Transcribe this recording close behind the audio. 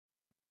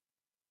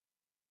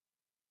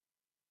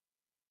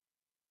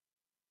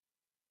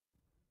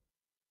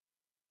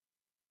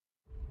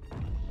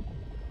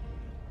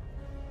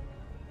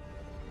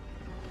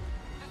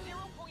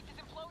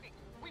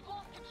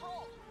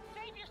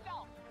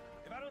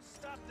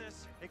stop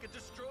this, it could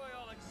destroy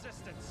all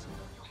existence.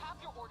 You have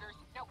your orders.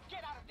 Now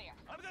get out of there.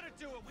 I'm gonna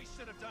do what we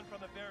should have done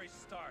from the very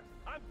start.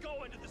 I'm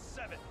going to the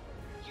 7th.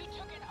 You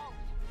took an oath.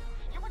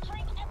 You're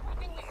betraying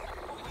everything we stood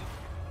for you.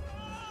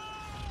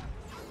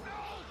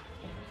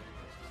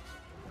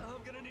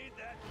 I'm gonna need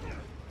that.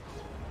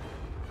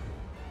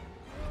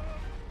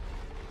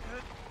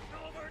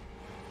 Over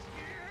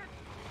here.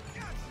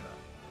 Gotcha.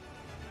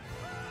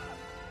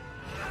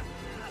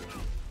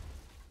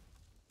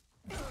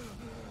 Do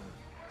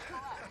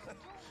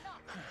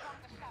not from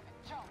the 7.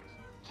 Jones!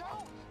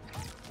 Jones!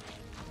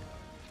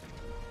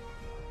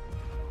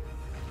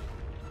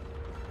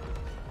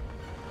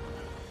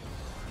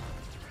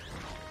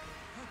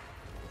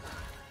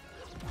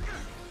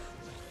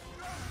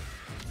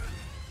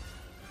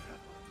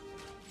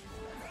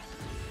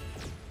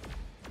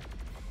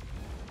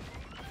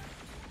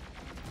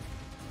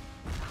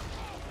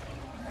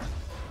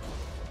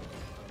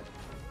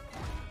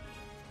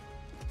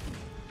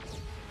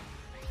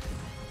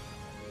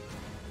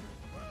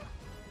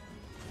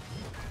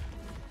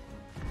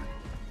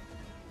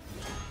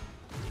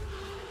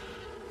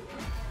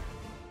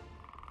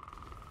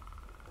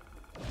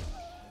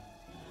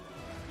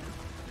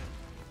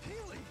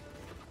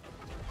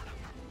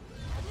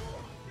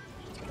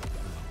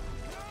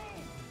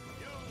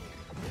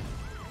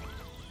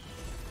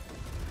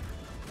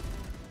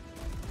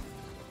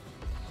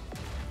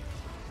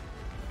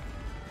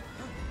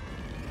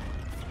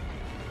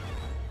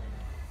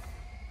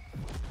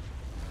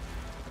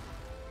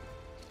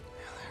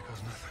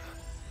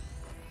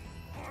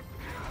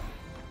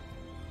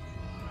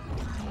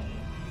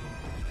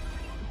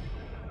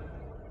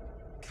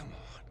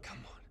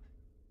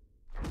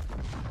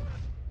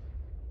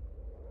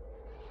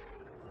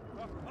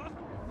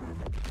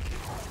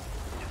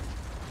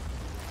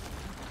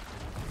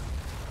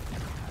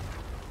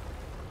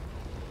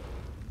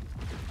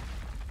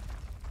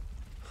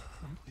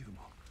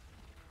 Unbelievable.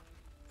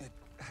 It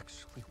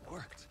actually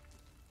worked.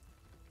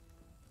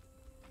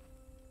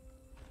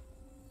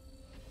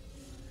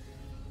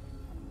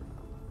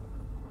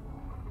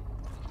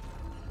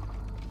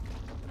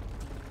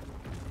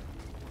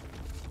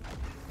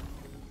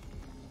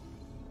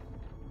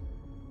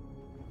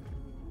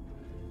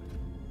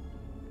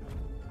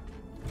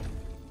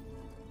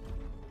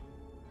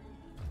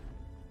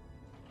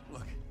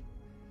 Look,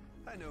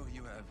 I know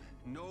you have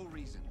no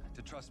reason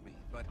to trust me,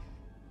 but...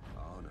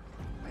 Oh, no.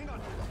 Hang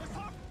on! Let's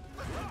talk!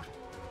 Let's talk!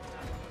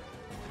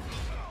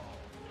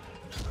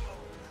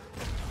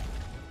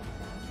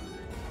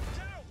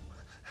 Jenno!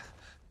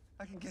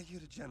 I can get you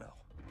to Jenno.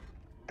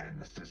 And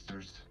the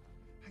sisters?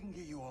 I can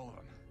get you all of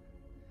them.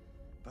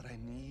 But I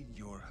need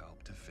your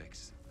help to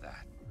fix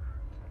that.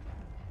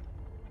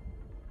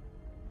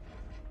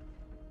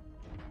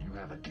 You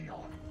have a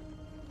deal.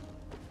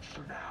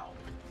 For now.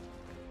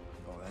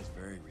 Oh, that's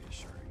very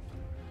reassuring.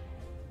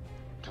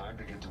 Time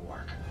to get to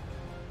work.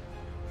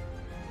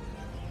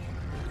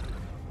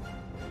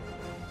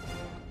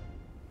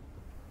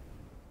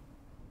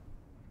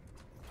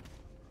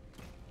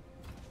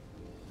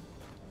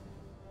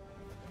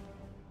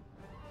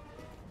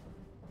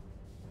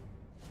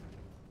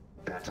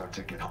 That's our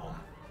ticket home.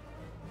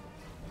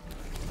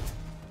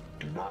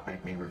 Do not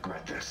make me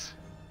regret this.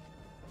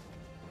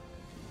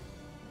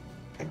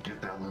 And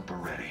get that looper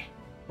ready.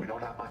 We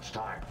don't have much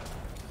time.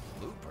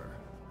 Looper?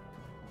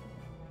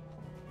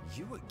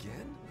 You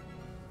again?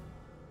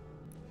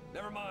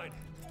 Never mind.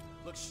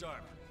 Look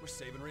sharp. We're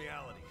saving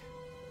reality.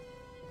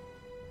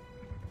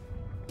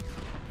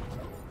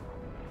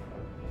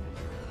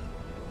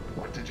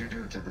 What did you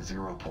do to the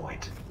 0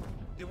 point?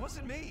 It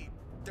wasn't me.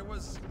 There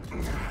was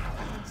an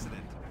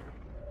incident.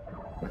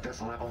 With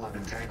this level of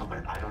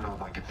entanglement, I don't know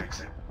if I can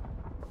fix it.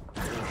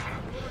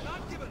 We're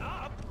not giving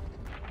up.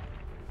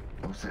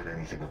 Who said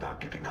anything about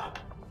giving up?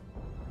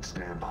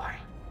 Stand by.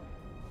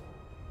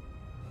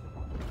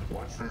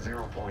 Once the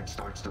 0 point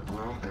starts to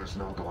bloom, there's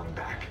no going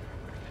back.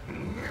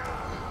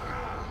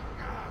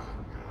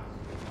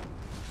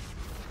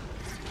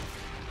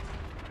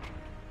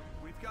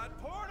 We've got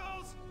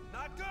portals!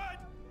 Not good!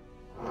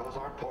 Those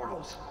aren't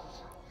portals.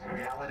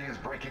 Reality is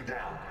breaking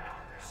down.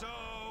 So,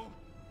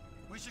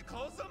 we should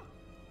close them?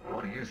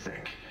 What do you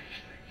think?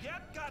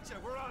 Yep, gotcha.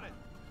 We're on it.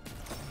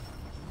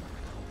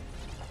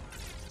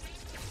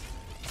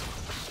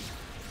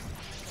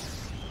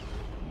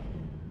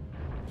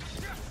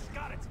 Yes,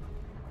 got it.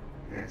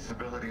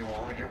 Instability will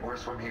only get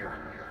worse from here.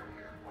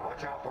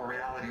 Watch out for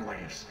reality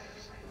waves.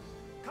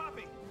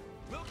 Copy.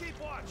 We'll keep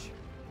watch.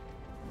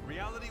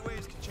 Reality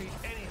waves can change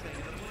anything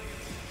in the blink.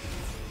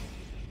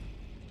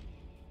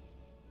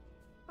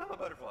 I'm a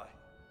butterfly.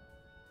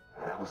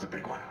 That was a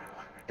big one.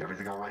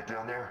 Everything all right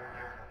down there?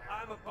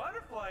 I'm a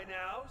butterfly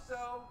now,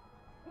 so...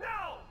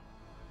 No!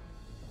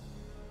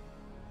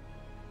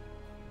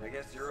 I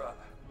guess you're up.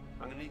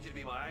 I'm gonna need you to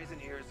be my eyes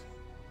and ears,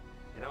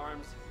 and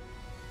arms,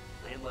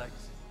 and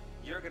legs.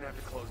 You're gonna have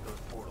to close those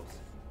portals.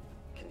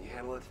 Can you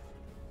handle it?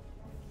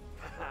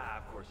 Haha,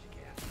 of course you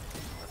can.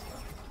 Let's go.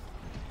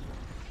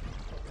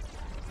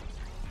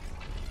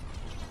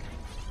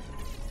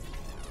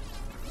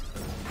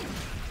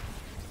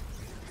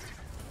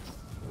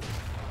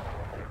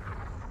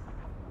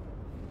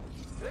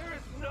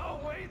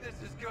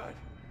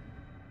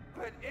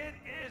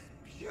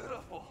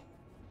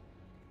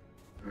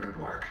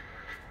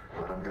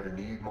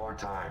 more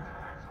time.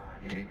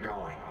 Keep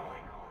going.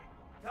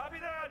 Copy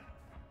that!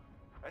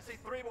 I see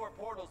 3 more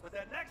portals, but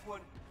that next one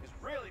is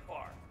really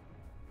far.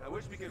 I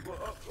wish we could... Whoa,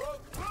 whoa,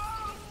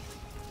 whoa!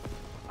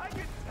 I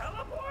can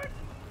teleport?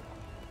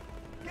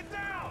 Get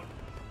down!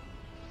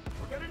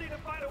 We're gonna need to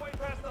find a way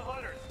past the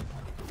hunters.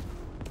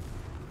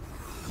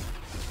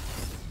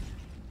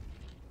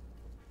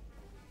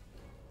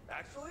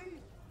 Actually,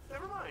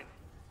 never mind.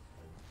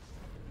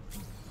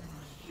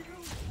 You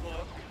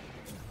look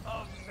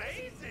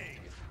amazing!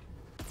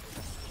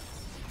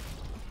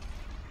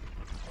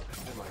 I've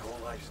spent my whole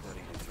life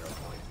studying the zero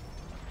point.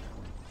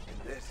 And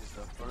this is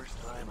the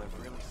first time I've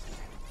really seen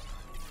it.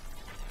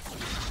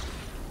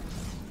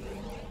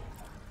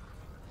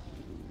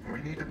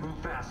 We need to move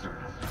faster.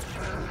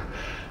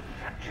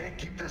 I can't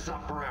keep this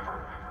up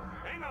forever.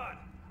 Hang on!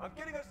 I'm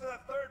getting us to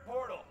that 3rd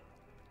portal.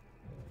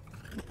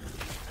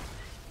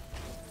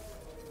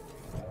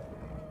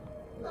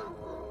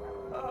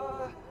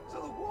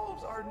 So the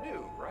wolves are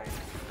new, right?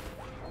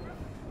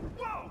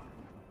 Whoa!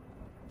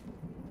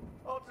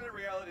 Alternate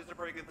realities are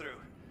breaking through.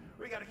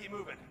 We gotta keep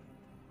moving.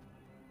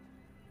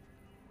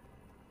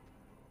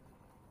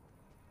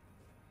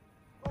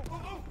 Oh,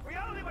 oh, oh!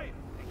 Reality wave!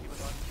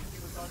 Incubadox,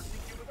 Incubadox,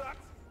 Incubadox!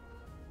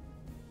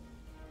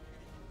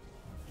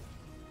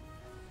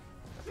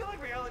 I feel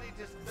like reality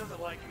just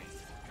doesn't like me.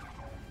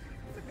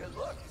 It's a good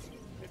look.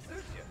 It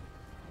suits you.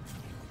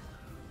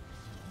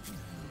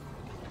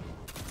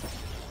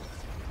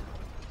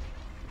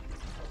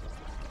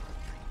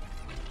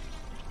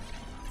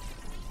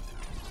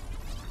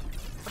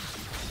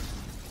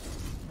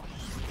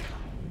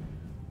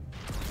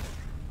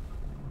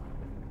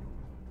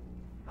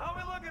 How are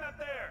we looking up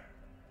there?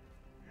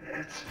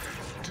 It's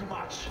too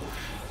much.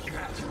 You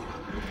have to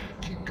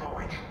keep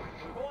going.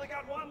 We've only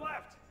got 1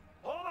 left.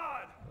 Hold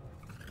on.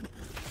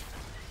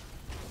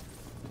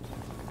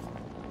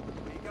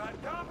 We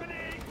got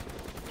company.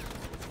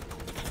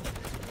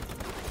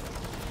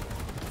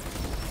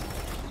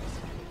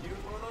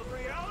 Use one of those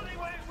reality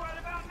waves right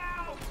about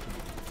now.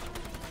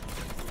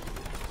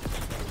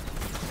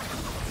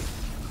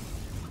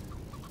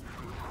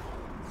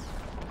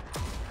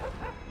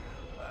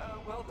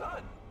 Well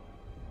done.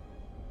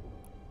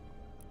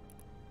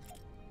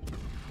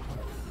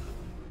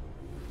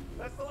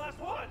 That's the last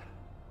one.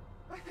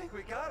 I think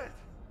we got it.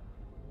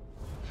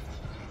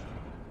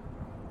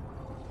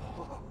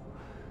 Whoa.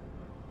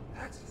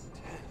 That's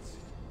intense.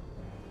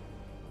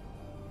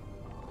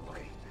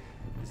 Okay,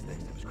 this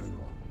next step is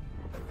critical.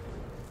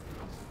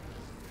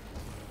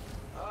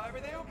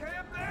 Everything okay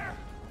up there?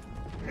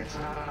 It's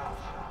not enough.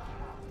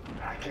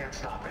 I can't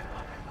stop it.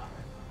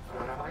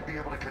 But I might be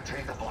able to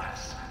contain the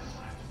blast.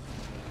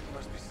 You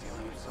must be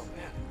stealing yourself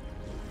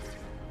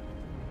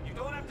in. You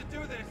don't have to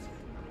do this.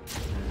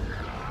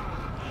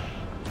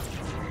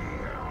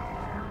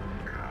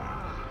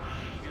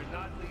 You're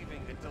not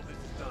leaving until this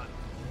is done.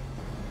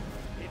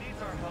 He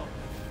needs our help.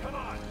 Come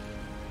on!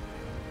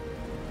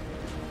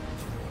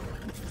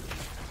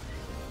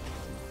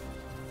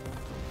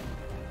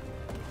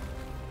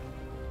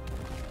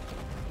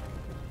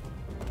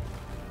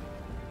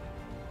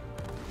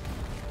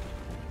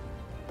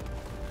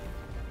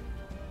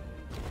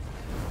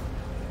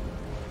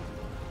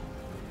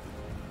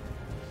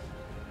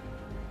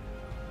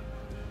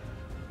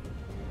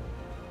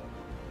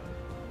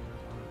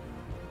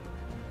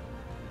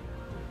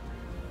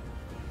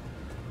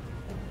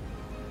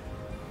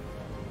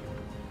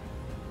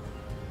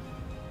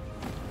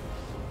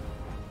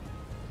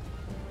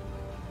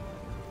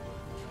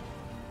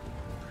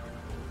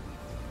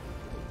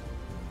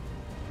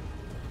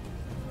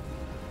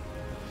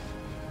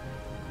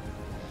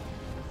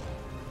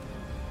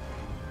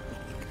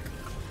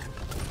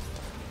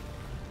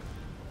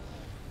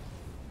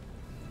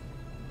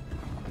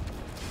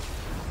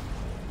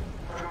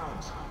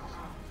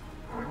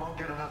 We won't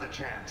get another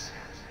chance.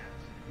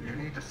 You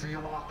need to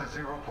seal off the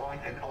zero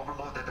point and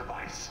overload the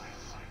device.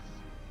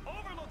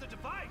 Overload the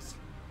device!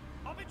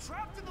 I'll be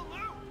trapped in the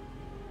loop!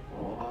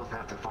 We'll both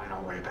have to find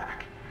our way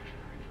back.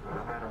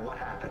 No matter what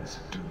happens,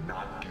 do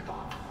not give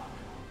up.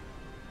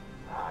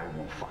 I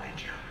will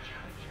find you,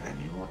 and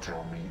you will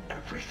tell me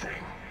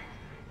everything.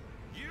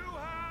 You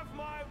have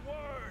my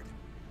word!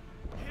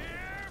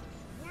 Here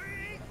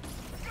we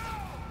go!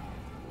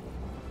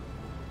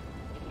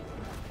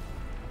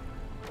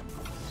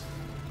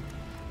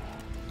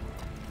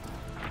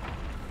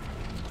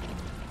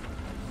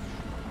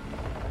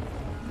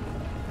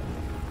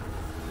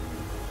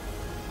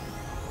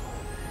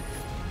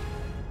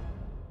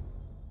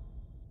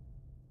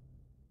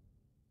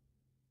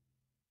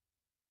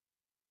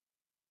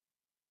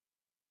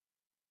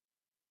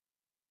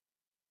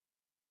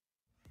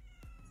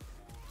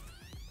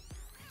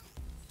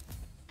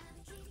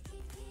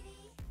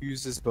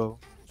 Use this bow.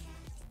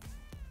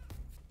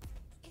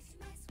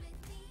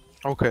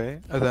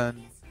 Okay, and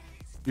then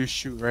you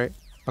shoot, right?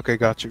 Okay,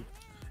 got you.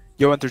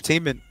 Yo,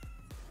 entertainment.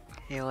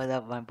 Hey, what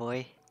up, my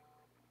boy?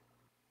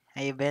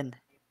 How you been?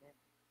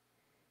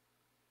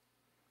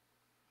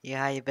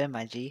 Yeah, how you been,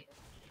 my G?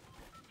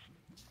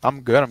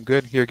 I'm good, I'm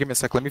good. Here, give me a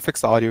sec. Let me fix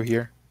the audio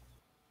here.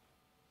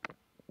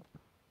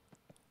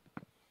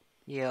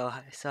 Yo,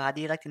 so how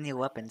do you like the new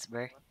weapons,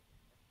 bro?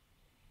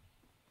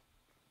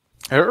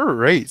 They're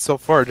right so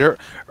far.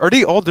 Are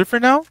they all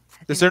different now?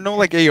 Is there no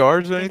like ARs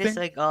or I think it's anything?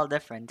 like all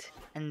different.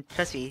 And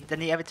trust me, the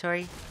new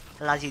inventory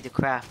allows you to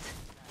craft.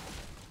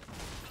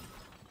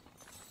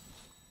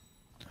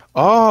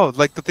 Oh,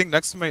 like the thing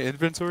next to my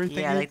inventory thing.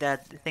 Yeah, like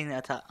that thing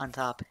on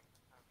top.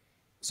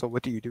 So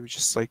what do you do?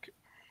 Just like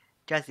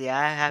Trust me,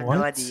 I have no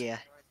what? idea.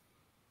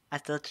 I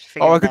still Oh,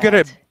 figuring I could that get a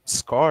out.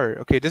 scar.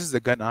 Okay, this is the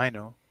gun I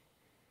know.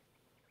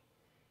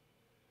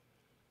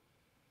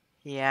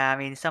 Yeah, I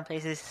mean, some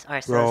places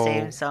are still the Bro.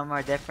 same, some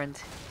are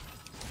different.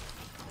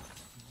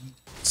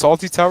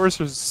 Salty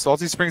Towers or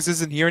Salty Springs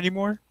isn't here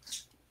anymore?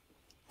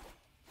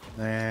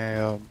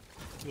 Damn.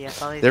 Yeah,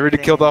 probably They already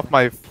thing killed off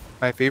anyway.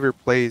 my favorite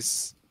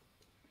place.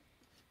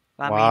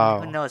 Well, I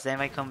mean, who Wow. knows? They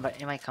might come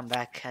back. It might come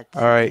back at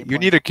any Alright, you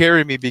point. need to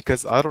carry me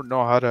because I don't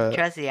know how to.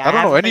 Trust me, I don't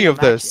know haven't any played a of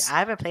match. this. I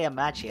haven't played a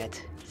match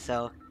yet,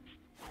 so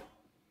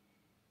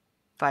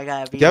probably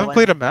gotta be You the haven't one.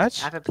 played a I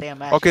match? haven't played a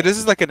match Okay, yet. this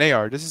is like an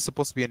AR. This is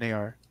supposed to be an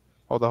AR.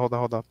 Hold on, hold on,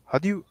 hold on. How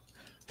do you?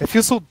 It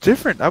feels so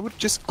different. I would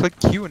just click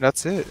Q and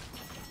that's it.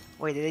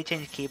 Wait, did they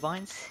change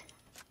keybinds?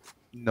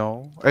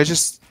 No,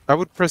 I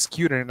would press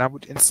Q and I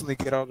would instantly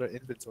get out of the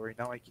inventory.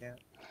 Now I can't.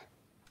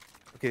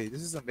 Okay,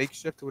 this is a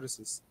makeshift. What is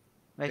this?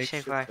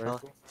 Makeshift Makeshift rifle.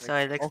 rifle? So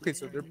it looks. Okay,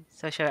 so they're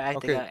So should I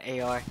okay. think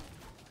an AR?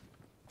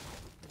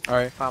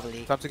 Alright.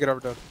 Probably. Time to get out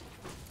of the.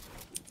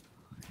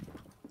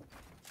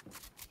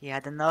 Yeah, I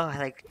don't know.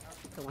 Like,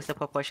 what's the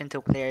proportion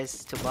to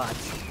players to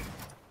bots?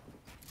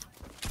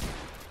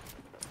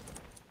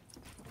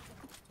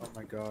 Oh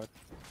my god.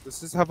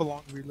 Does this have a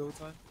long reload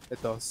time?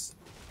 It does.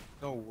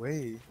 No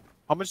way.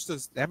 How much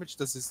damage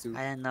does this do?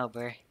 I don't know,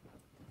 bro.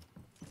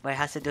 But it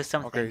has to do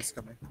something. Okay, it's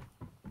coming.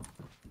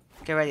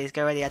 Get ready.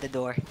 Get ready at the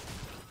door.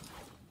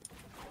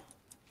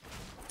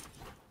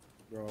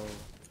 Bro.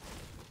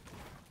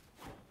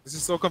 This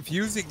is so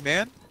confusing,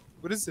 man.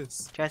 What is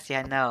this? Trust me,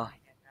 I know.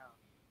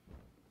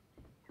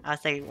 I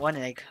was like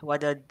wondering, like,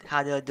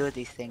 how do I do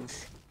these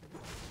things?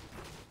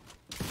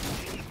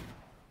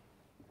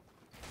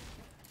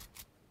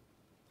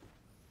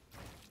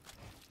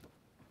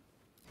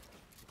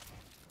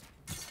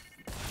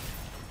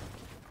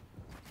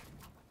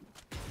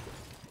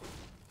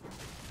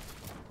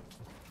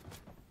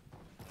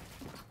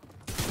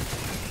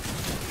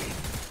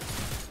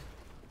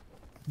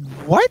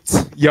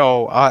 What?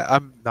 Yo,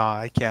 nah,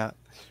 I can't.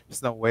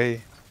 There's no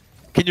way.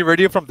 Can you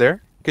ready it from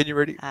there? Can you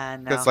ready?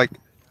 No. Because like,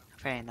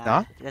 Fair enough.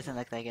 Nah? It doesn't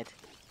look like it.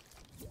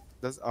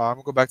 I'm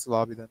gonna go back to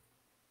lobby then.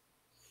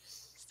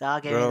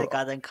 Stop giving the Bro.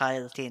 goddamn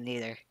Kyle team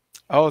leader.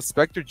 Oh,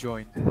 Spectre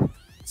joined.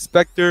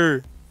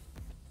 Spectre.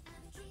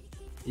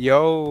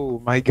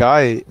 Yo, my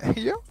guy.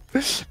 Yo.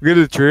 We go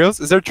to the trios.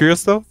 Is there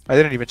trios though? I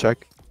didn't even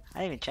check. I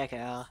didn't even check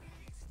it out.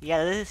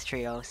 Yeah, this is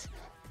trios.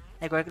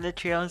 Like regular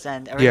trios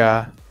and arena.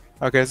 Yeah.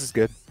 Okay, this is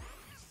good.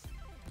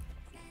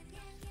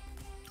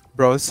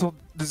 Bro, so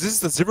this is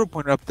the 0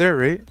 point up there,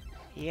 right?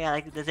 Yeah,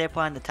 like the zip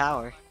on the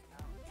tower.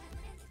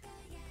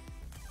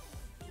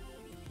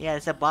 Yeah,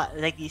 it's a bot.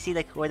 Like you see,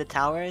 like where the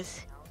tower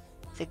is.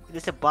 It's like,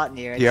 there's a bot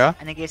near it. Yeah.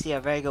 And it gives you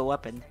a very good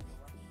weapon.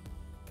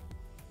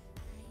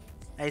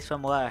 At least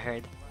from what I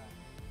heard.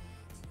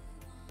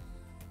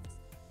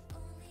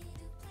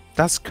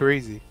 That's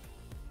crazy.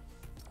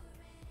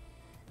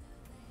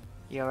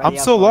 You already I'm up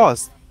so for it?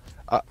 lost.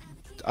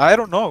 I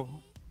don't know.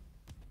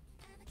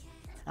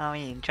 I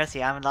mean, trust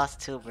me, I'm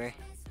lost too, bro.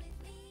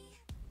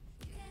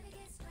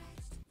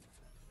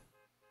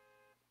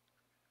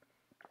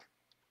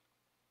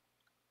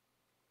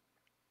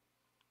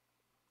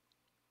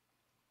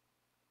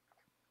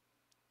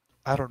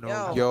 I don't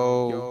know.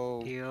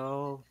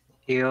 Yo.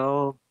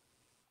 Yo.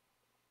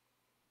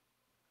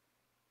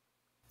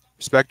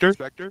 Spectre?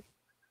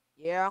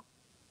 Yeah.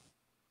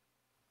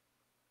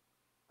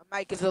 My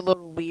mic is a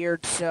little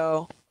weird,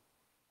 so.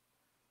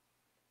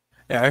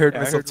 Yeah, I heard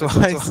myself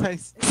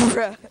twice.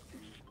 Bruh.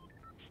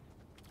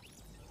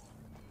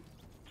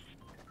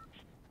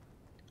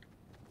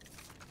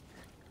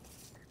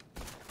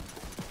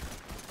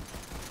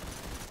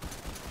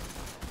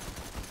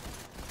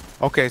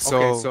 Okay,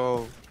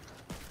 so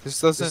this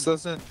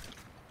doesn't.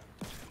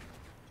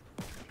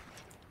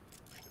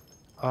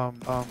 I'm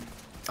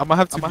gonna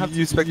have to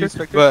use Spectre,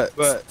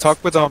 but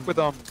talk with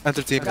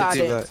entertainment. Got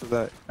so it.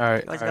 that. All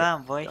right. What's going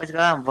on, boy? What's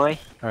going on, boy?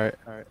 All right.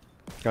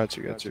 Got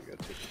you.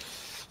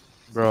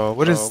 Bro,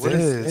 what is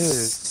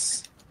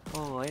this?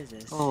 Oh, what is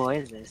this? Oh,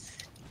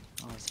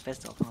 it's a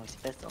pistol.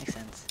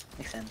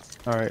 Makes sense.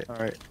 All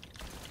right.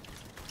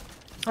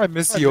 I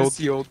miss the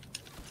old.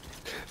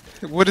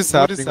 What is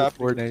happening with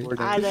Fortnite?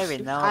 I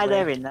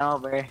don't even know,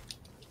 bro.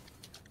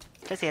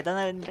 Just I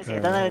don't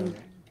know.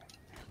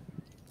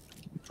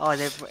 Oh,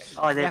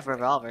 they have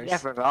revolvers.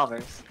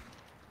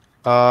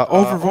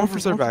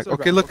 Revolvers are back.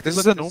 Okay, look, this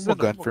is a normal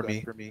gun for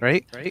me,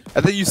 right?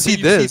 And then you see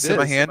this in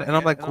my hand, and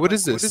I'm like, what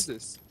is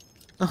this?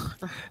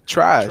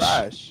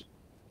 Trash.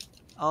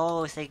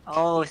 Oh, it's like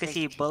you can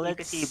see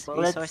bullets,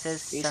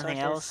 resources, something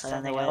else.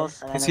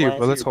 I see your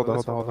bullets. Hold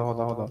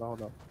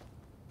on.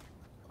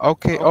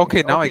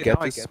 Okay, now I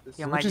get this.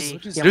 Yeah, Which Margie,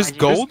 is, yeah, there's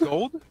Margie.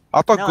 gold?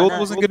 I thought No, gold no,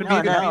 wasn't gonna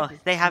no, be no.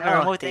 They haven't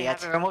removed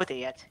it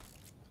yet.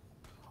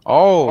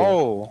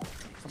 Oh.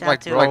 I'm They have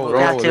like, to, bro,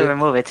 they have to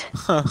remove it.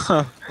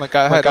 like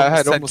I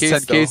had almost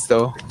 10 Ks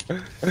though.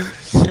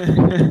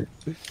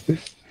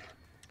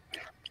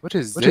 What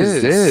is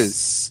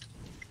this?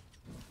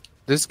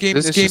 This game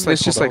is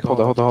just like,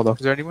 hold on.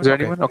 Is there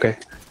anyone? Okay.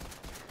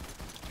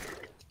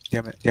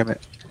 Damn it. Alright,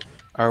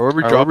 where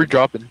are we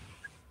dropping?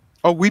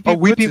 Oh, Weeping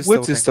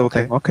Woods is still a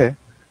thing. Okay.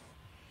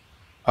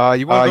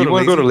 You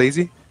wanna go to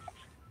lazy?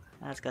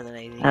 Let's go to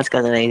lady.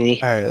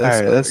 Alright,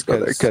 let's go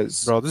there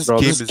because bro, this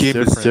game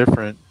is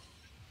different.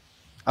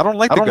 I don't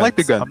like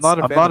the guns. I'm not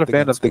a fan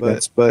of the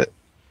guns, but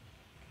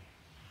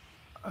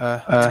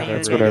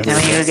that's whatever. I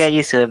mean, you get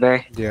used to it, bro.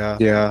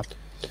 Yeah.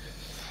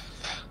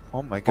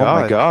 Oh my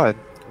god.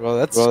 Bro,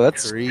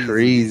 that's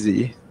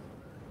crazy.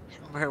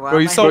 Bro,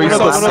 you saw one of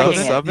the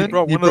seven?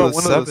 Bro, one of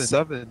the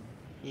seven.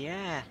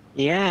 Yeah.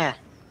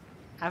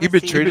 He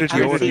betrayed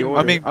the order.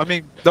 I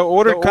mean, the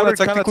order kind of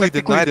technically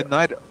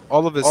denied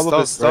all of his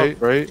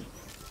stuff, right?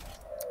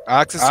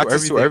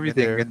 Access to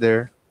everything in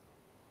there.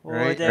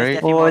 Oh,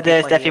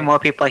 there's definitely more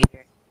people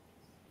here.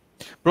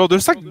 Bro,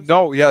 there's like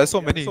there's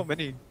so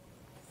many.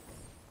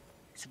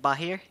 It's about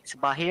here.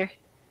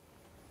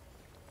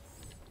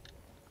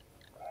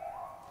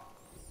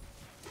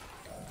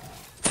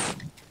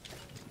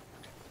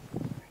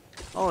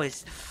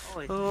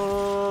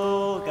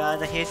 Oh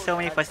god, I hear so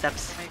many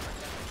footsteps.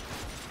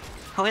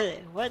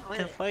 What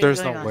the fuck is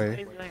There's going no on?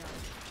 way.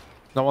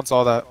 No one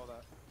saw that.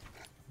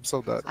 I'm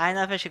so dead. I don't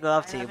know if I should go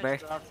up to you, bro.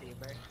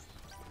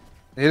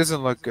 He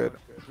doesn't look good.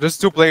 There's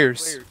 2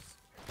 players.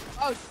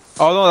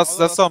 Oh no,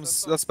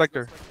 that's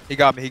Spectre. He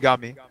got me.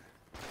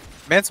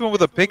 Man's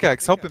with a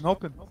pickaxe. Help him.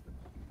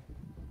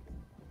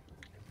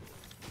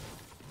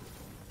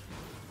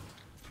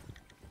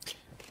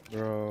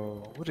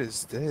 Bro, what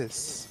is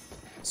this?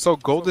 So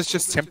gold is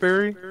just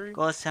temporary?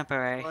 Gold is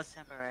temporary.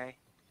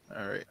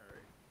 Alright.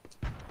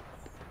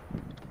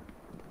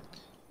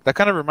 That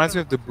kind of reminds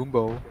me of the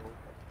Boombo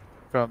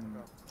from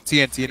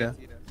TNT.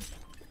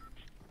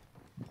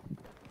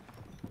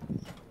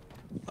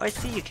 Oh, I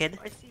see you, kid.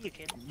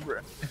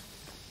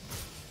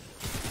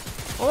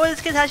 Oh,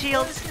 this kid has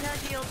shields.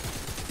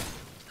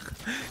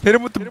 Hit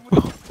him with the.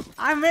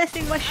 I'm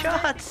missing my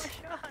shots.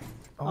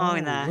 Oh,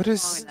 nah. What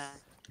is?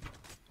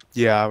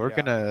 Yeah, I'm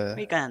gonna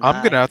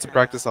die. have to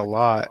practice a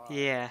lot.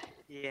 Yeah.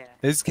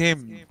 This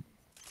game.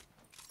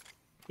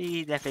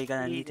 He definitely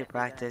gonna need to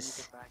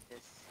practice.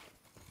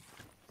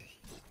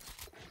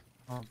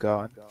 Oh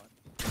god.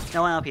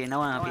 No one up here.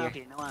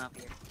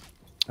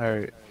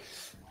 Alright,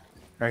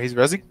 he's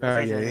rezzing?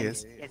 Alright, yeah, he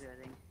is.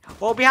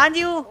 Oh, behind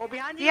you!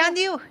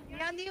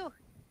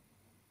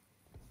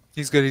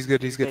 He's good for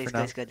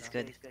now. He's good.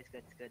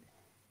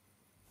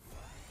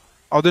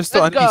 Oh, there's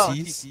still Let's go.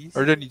 NPCs?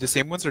 Or the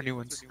same ones or new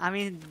ones? I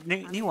mean,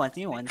 new ones.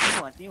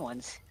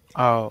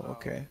 Oh,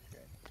 okay.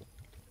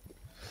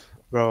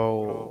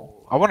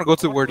 Bro, I want to go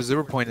to where the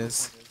 0 point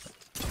is.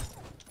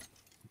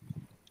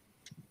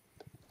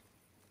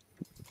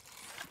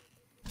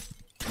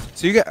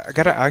 So you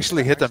gotta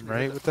actually hit them,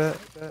 right, with that?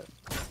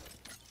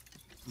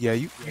 Yeah,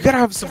 you gotta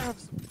have some...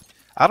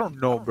 I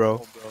don't know,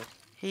 bro.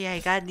 Yeah,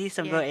 you gotta need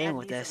some good aim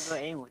with this.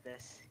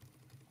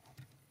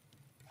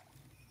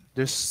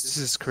 This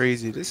is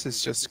crazy. This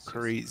is just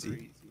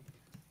crazy.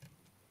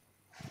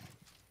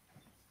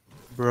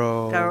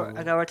 Bro. I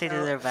gotta rotate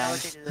to their van.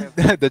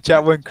 The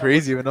chat went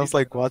crazy when I was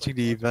like watching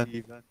the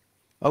event.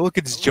 Oh, look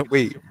at this jump.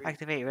 Wait.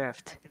 Activate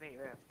Rift.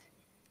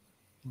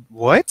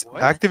 What?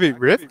 Activate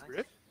Rift?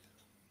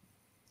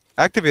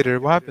 Activated.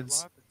 What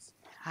happens?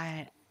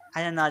 I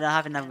don't know. I don't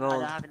have enough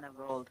gold.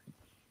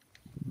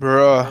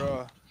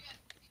 Bruh.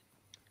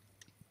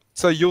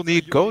 So you'll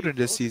need gold in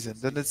this season.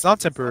 Then it's not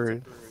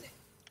temporary.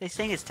 They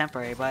saying it's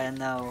temporary, but I don't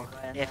know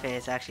if it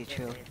is actually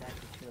true.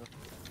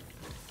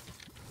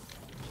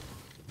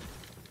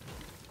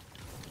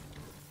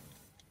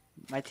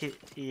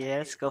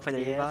 Yes, go for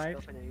the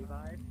revive.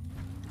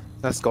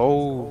 Let's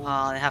go.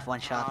 Oh, they have one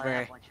shot.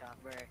 Where?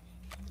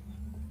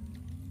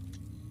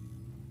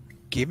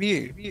 Give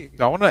me.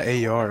 I want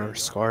an AR or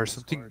SCAR or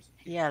something.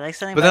 Yeah, like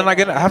something. But then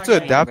I have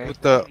to adapt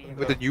with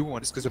the new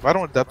ones, because if I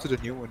don't adapt to the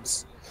new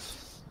ones,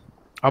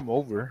 I'm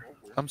over.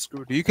 I'm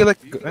screwed. Do you get like?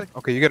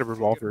 Okay, you get a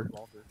revolver.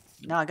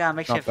 No, I got a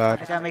makeshift. I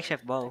got a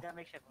makeshift bow.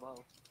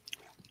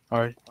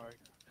 Alright.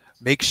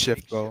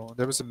 Makeshift bow.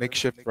 There was a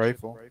makeshift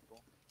rifle.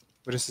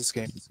 What is this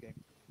game?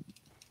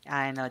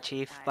 I know,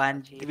 Chief, but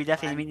we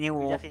definitely need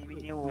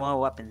more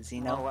weapons.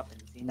 You know.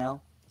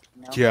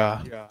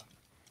 Yeah.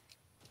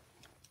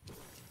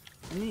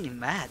 I need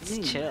mats.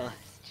 Chill.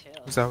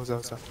 Who's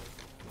that?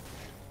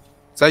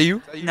 Is that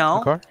you? No.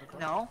 The car?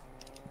 No.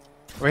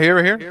 Right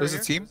here. There's a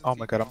team. Oh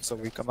my god, I'm so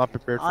weak. I'm not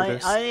prepared for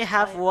this. I only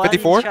have one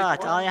 54?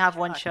 shot. I only have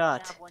one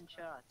shot.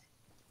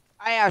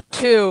 I have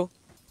 2.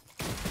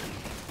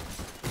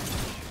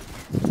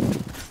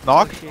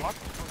 Knock.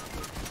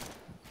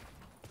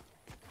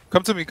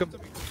 Come to me.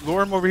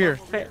 Lure him over here.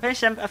 Finish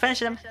them. I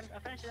finished them.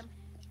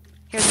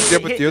 Yeah,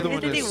 but the other one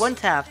literally is. one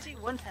tap.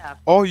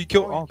 Oh, you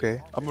killed. Oh,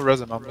 okay. I'm a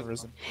resin. I'm a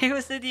resin. He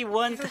was literally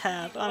one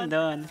tap. I'm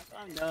done.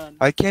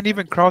 I can't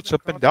even crouch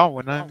up and down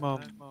when I'm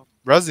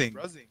rezzing.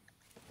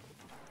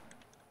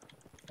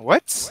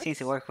 What? Seems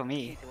to work for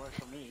me.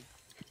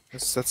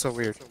 That's so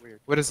weird.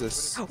 What is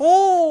this?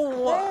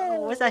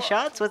 Oh, was that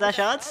shots? Was that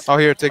shots? Oh,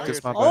 here, take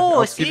this, my bad. Oh,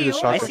 I'll see give you the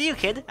you. I shotgun. see you,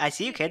 kid. I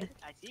see you, kid.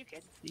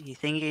 You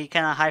think you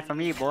cannot hide from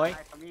me, boy?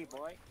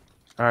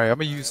 Alright, I'm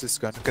gonna use this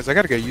gun because I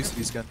gotta get used to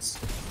these guns.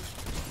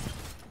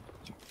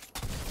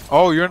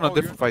 Oh, you're in a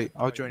different fight.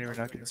 I'll join you right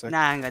now. Give me a second. Nah,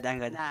 I'm good. I'm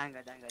good.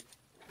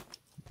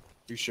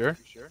 You sure?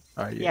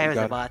 Alright, Yeah, you he was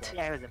a got it.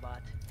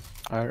 bot.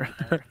 Alright.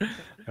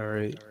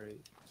 Alright.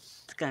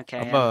 It's gonna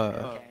carry I'm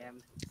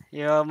him.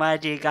 Yo,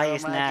 Maggie, got your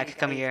snack.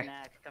 Come here.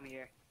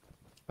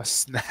 a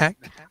snack?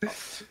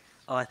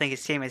 Oh, I think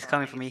his teammate's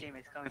coming for me.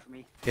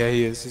 Yeah,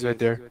 he is. He's right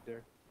there.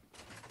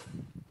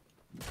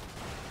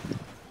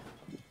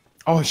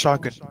 Oh, a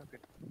shotgun.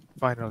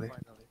 Finally.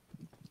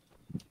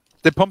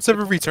 Did pumps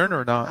ever return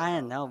or not? I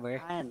don't know, bro.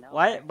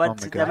 What? But Oh my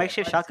the God.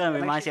 makeshift shotgun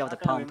reminds you of the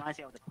pump.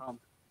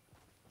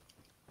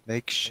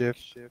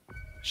 Makeshift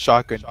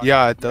shotgun.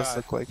 Yeah, it does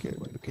look like it.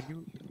 Can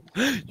you?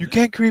 You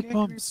can't create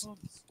pumps.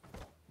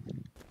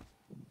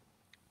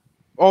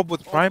 Oh,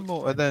 with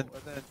primal and then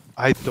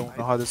I don't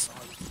know how this.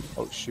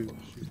 Oh shoot.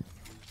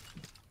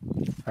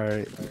 All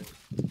right.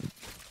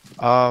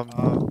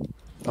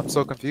 I'm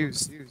so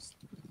confused.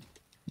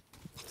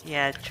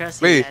 Yeah,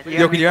 trust me. Wait,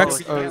 yo, can you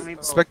ask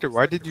Spectre?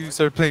 Why did you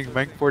start playing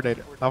Fortnite?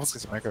 I was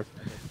gonna say Minecraft.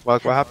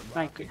 What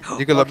happened?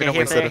 You can let me know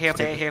when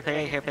Here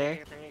player.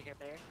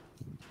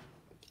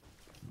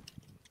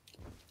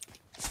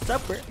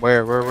 Stop, bro.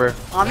 Where?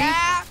 On me?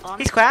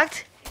 He's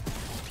cracked.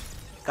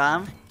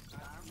 Got him.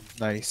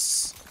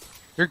 Nice.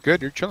 You're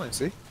good. You're chilling.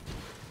 See?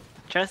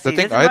 Trust The me.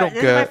 thing This I don't is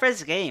my get-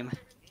 first game.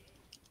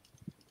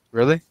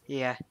 Really?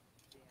 Yeah.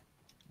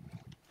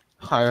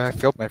 I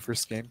failed my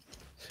first game.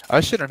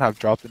 I shouldn't have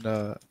dropped in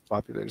a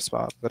populated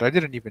spot, but I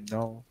didn't even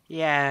know.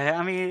 Yeah.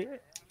 I mean,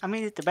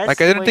 the best. Like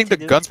I didn't way think to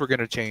the do- guns were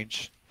gonna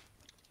change.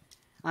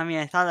 I mean,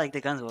 I thought like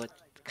the guns would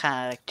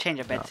kind of like change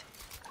a bit. No.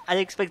 I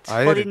expect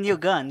I fully didn't- new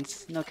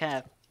guns. No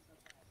cap.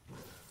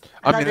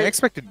 I thought mean, I they-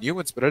 expected new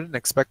ones, but I didn't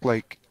expect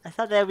like I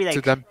thought there would be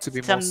like them to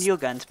be some most new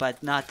guns,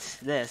 but not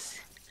this.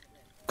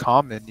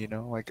 common. You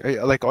know,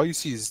 like all you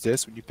see is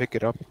this when you pick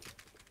it up.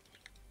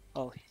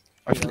 Oh,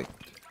 I feel like,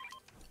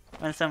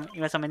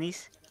 you want some of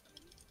these?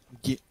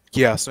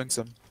 yeah, swing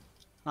some.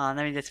 Oh, let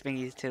me just bring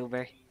you two,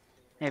 bro.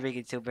 Maybe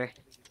you two, bro.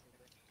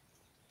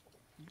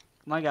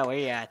 My God, where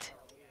you at?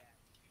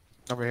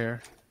 Over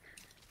here.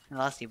 I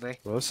lost you, bro.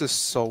 Bro, this is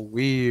so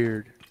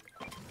weird.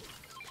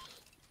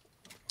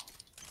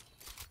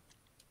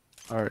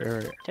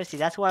 Alright. Jesse,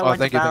 that's why I Oh, went to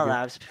thank you, Battle thank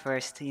you. Labs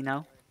first, you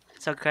know?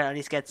 So I could at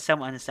least get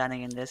some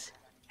understanding in this.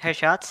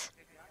 Headshots?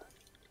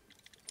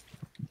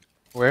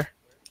 Where?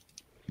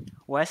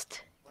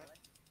 West?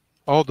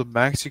 Oh, the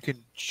max you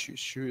can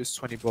shoot is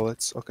 20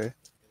 bullets. Okay.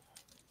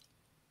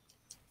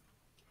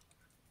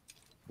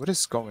 What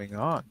is going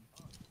on?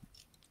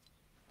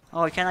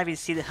 Oh, I can't even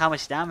see how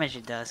much damage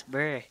it does,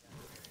 bro.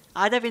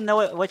 I don't even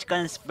know which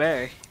gun is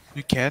better.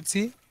 You can't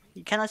see?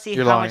 You cannot see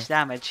You're how lying. much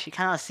damage. You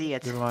cannot see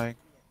it. You're lying.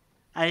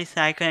 At least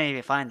I couldn't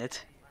even find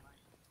it.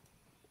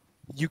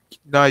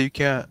 No, you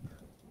can't.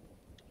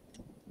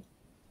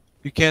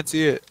 You can't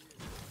see it.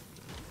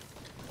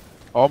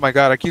 Oh my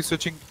god, I keep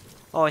switching.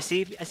 Oh, I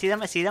see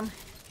them.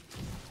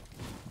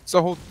 It's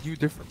a whole new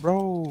different.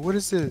 Bro, what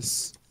is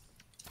this?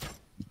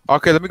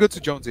 Okay, let me go to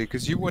Jonesy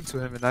because you went to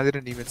him and I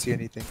didn't even see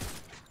anything.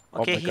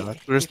 Okay, Oh my god.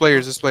 There's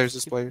players.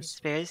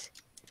 Spares.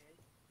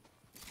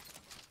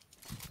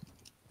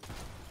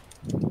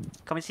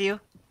 Come and see you.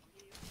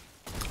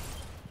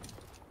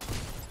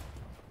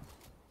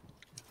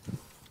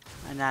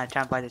 And now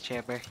jump by the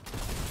chair, bro.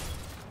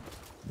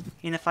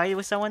 You in a fight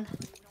with someone?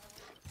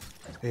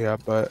 Yeah,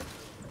 but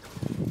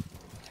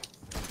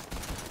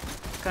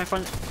Coming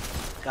from.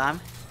 Got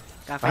him.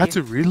 I had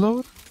to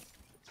reload?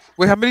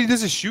 Wait, how many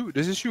does it shoot?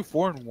 Does it shoot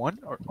 4 in 1?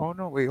 Or oh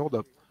no, wait, hold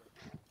up.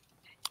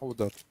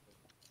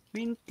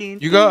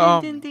 You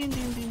got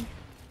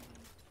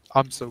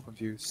I'm so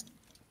confused.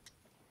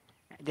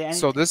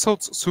 So this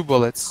holds 2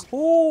 bullets.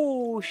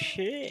 Oh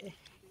shit!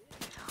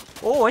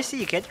 Oh, I see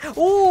you, kid.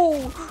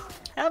 Oh,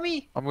 help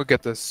me! I'm gonna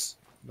get this.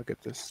 Look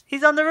at this.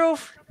 He's on the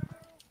roof.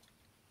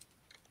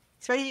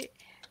 He's ready.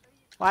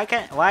 Why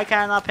can't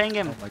I not ping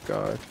him? Oh my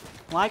god.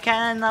 Why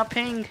can't I not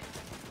ping?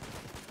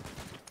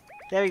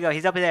 There we go.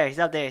 He's up there. He's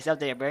up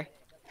there, bro.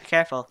 Be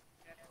careful.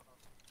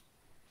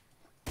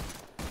 Oh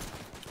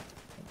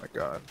my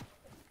god.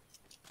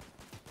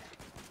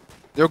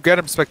 Yo, get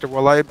him, Spectre,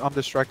 while I'm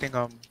distracting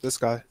this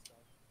guy.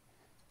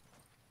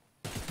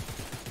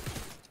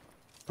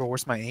 Bro,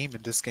 where's my aim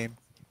in this game?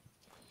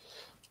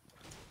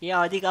 Yeah, I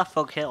already got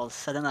 4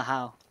 kills. I don't know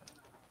how.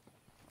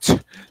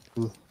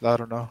 I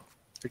don't know.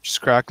 It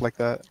just cracked like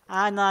that.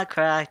 I'm not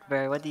cracked,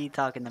 bro. What are you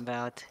talking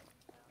about?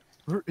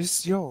 Where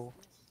is yo?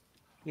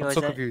 Yo, I'm is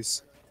so that-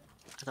 confused.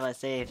 That's what I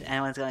say. If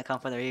anyone's gonna come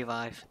for the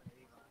revive.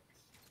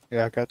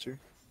 Yeah, I got you.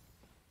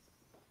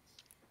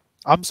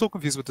 I'm so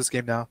confused with this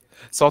game now.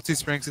 Salty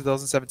Springs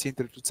 2017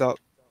 to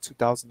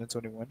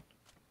 2021.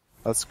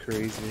 That's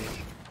crazy.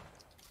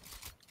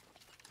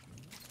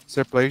 Is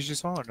there players you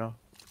saw or no?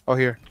 Oh,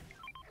 here.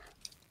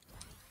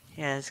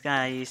 Yeah, it's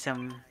gonna use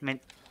some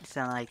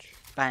like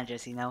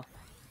bandages, you know.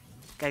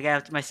 Gotta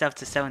get myself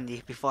to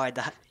 70 before I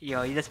die.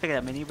 Yo, you just pick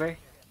up mini bear?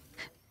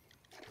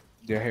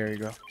 Yeah, here you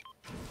go.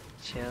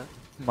 Chill.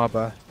 My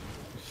bad.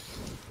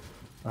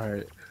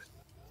 Alright.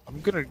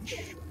 I'm gonna...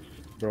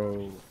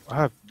 Bro, I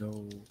have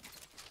no...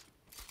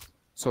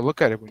 So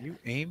look at it. When you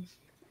aim...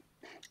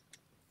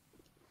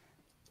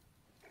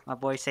 My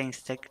boy saying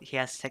he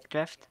has stick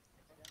drift.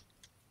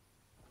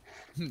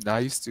 I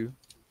used to.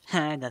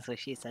 That's what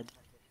she said.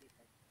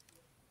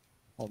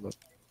 Hold up.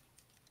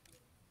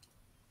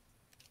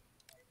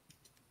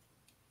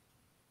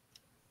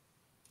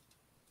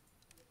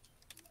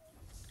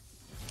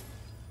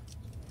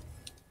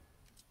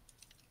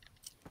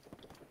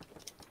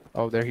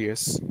 Oh, there he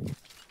is.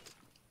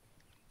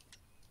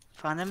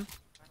 Found him?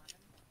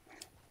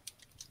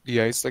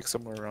 Yeah, he's like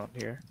somewhere around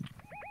here.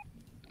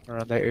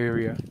 Around that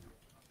area.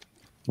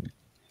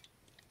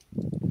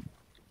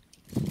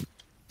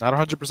 Not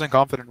 100%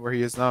 confident where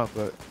he is now,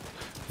 but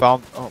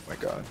found... Oh my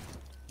god.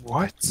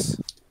 What?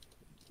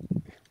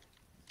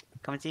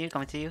 Coming to you,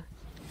 coming to you.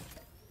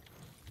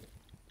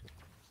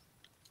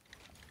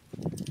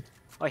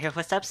 Oh, I hear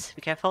footsteps.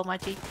 Be careful,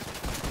 Mighty.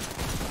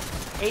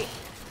 8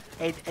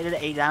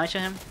 damage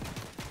on him.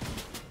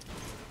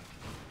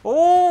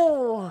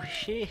 Oh,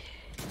 shit.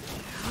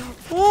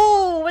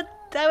 Oh,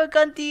 what type of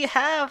gun do you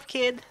have,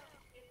 kid?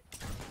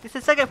 It's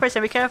the second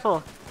person, be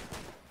careful.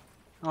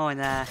 Oh,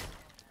 nah.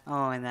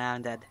 Oh, nah,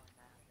 I'm dead.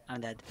 I'm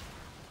dead.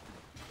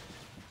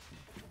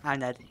 I'm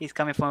dead. He's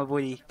coming from a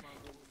booty.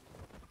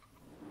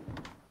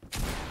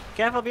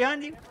 Careful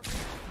behind you.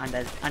 I'm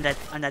dead. I'm dead.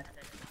 I'm dead.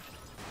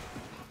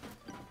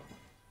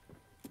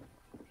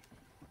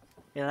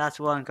 Yeah, last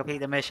one. Complete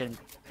the mission.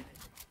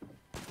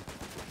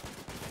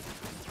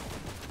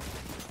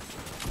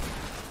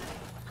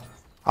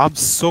 I'm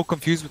so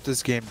confused with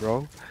this game,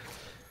 bro.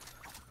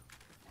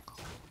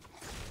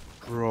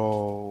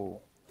 Bro.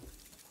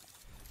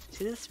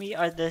 See this me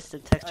or this the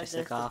texture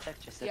took off?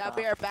 Yeah, I'll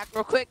be right back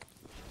real quick.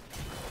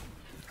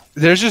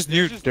 They're just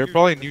new. They're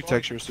probably new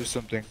textures or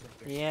something.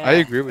 Yeah. I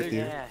agree with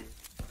you. Yeah.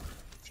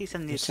 See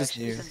some new This is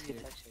textures. new.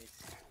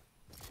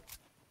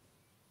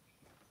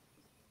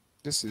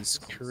 This is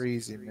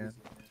crazy, man.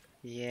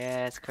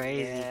 Yeah, it's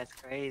crazy. Yeah, it's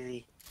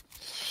crazy.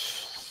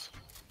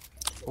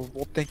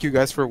 Well, thank you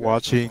guys for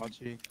watching.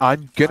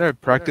 I'm gonna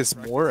practice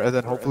more, and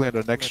then hopefully in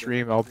the next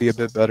stream I'll be a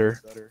bit better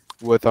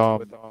with all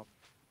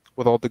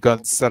the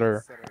guns that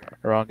are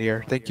around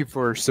here. Thank you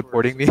for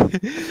supporting me.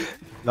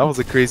 That was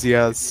a crazy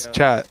ass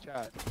chat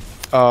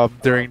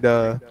during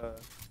the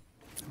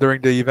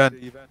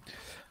event.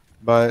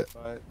 But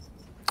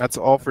that's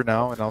all for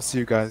now, and I'll see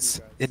you guys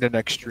in the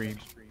next stream.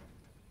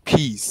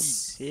 Peace.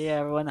 See you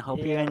everyone. Hope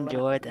you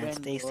enjoyed and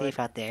stay safe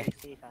out there.